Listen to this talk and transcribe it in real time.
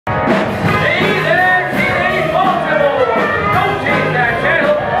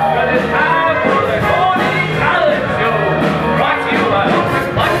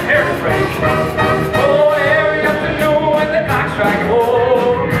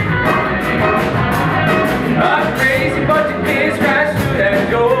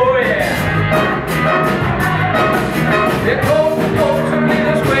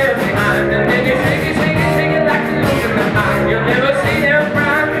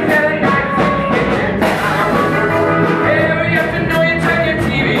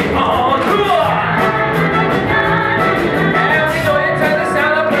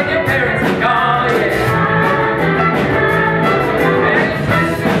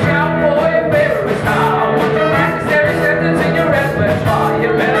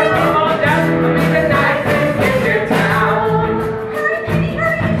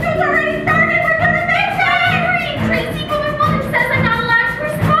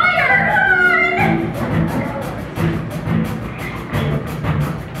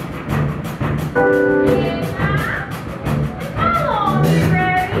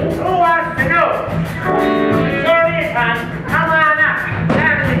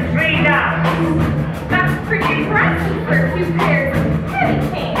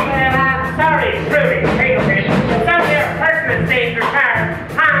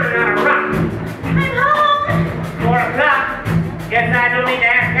me to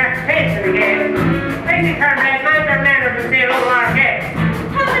ask that question again. Lady Carmack, mind your manners and say a little more head.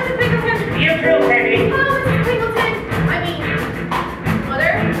 Hello, Mrs. Pinkleton. You too, Penny. Hello, Mrs. Pinkleton. I mean,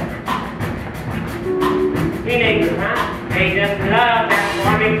 Mother? Teenagers, huh? They just love that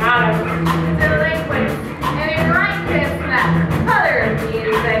warming collar.